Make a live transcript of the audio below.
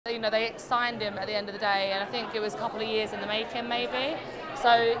they signed him at the end of the day, and I think it was a couple of years in the making, maybe.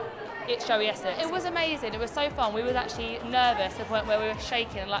 So it's Joey Essex. It was amazing. It was so fun. We were actually nervous to the point where we were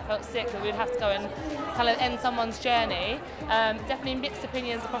shaking and felt sick that we would have to go and kind of end someone's journey. Definitely mixed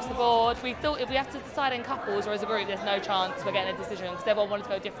opinions across the board. We thought if we have to decide in couples or as a group, there's no chance we're getting a decision because everyone wanted to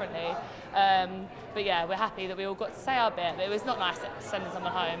go differently. But yeah, we're happy that we all got to say our bit. But it was not nice sending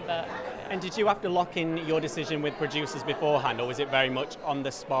someone home. But And did you have to lock in your decision with producers beforehand, or was it very much on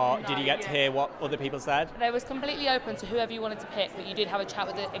the spot? No, did you get to hear what other people said? They was completely open to whoever you wanted to pick, but you did have a chat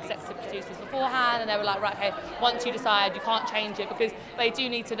with the executive producers beforehand, and they were like, right, okay, once you decide, you can't change it, because they do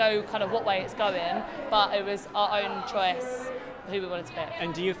need to know kind of what way it's going, but it was our own choice who we wanted to pick.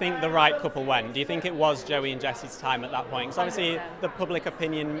 And do you think the right couple went? Do you think it was Joey and Jesse's time at that point? Because obviously 100%. the public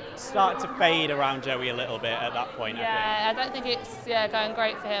opinion started to fade around Joey a little bit at that point. Yeah, I don't think it's going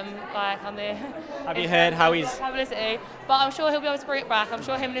great for him. On the Have you heard how he's publicity? But I'm sure he'll be able to bring it back. I'm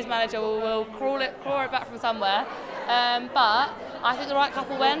sure him and his manager will crawl it back from somewhere. But I think the right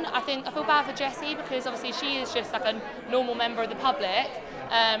couple went. I feel bad for Jessie because obviously she is just like a normal member of the public.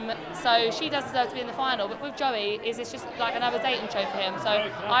 So she does deserve to be in the final, but with Joey, it's just like another dating show for him. So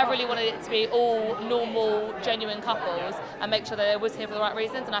I really wanted it to be all normal, genuine couples and make sure that it was here for the right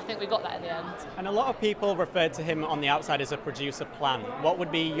reasons, and I think we got that in the end. And a lot of people referred to him on the outside as a producer plant. What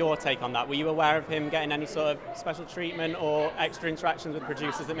would be your take on that? Were you aware of him getting any sort of special treatment or extra interactions with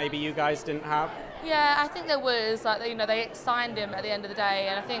producers that maybe you guys didn't have? Yeah, I think there was, they signed him at the end of the day,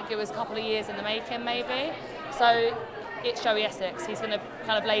 and I think it was a couple of years in the making, maybe. So it's Joey Essex. He's going to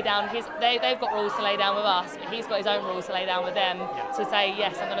kind of lay down they've got rules to lay down with us, but he's got his own rules to lay down with them to say,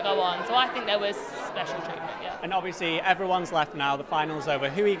 yes, I'm going to go on. So I think there was special treatment, yeah. And obviously everyone's left now, the final's over.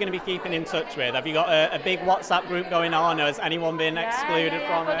 Who are you going to be keeping in touch with? Have you got a big WhatsApp group going on, or has anyone been excluded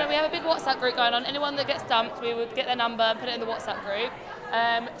from it? No, we have a big WhatsApp group going on. Anyone that gets dumped, we would get their number and put it in the WhatsApp group.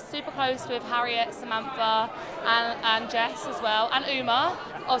 Super close with Harriet, Samantha and Jess as well, and Uma.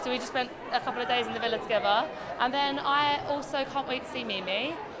 Obviously we just spent a couple of days in the villa together. And then I also can't wait to see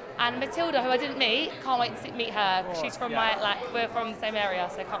Mimi. And Matilda, who I didn't meet, can't wait to meet her. She's from we're from the same area,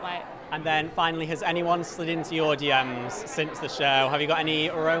 so can't wait. And then finally, has anyone slid into your DMs since the show? Have you got any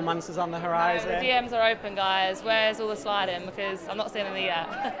romances on the horizon? No, the DMs are open, guys. Where's all the sliding? Because I'm not seeing any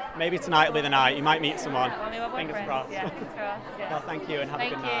yet. Maybe tonight will be the night. You might meet someone. I'll meet my Fingers boyfriend. crossed. Yeah, fingers crossed. Yeah. Well, thank you and have a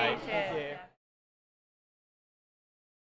good night. Cheers. Thank you.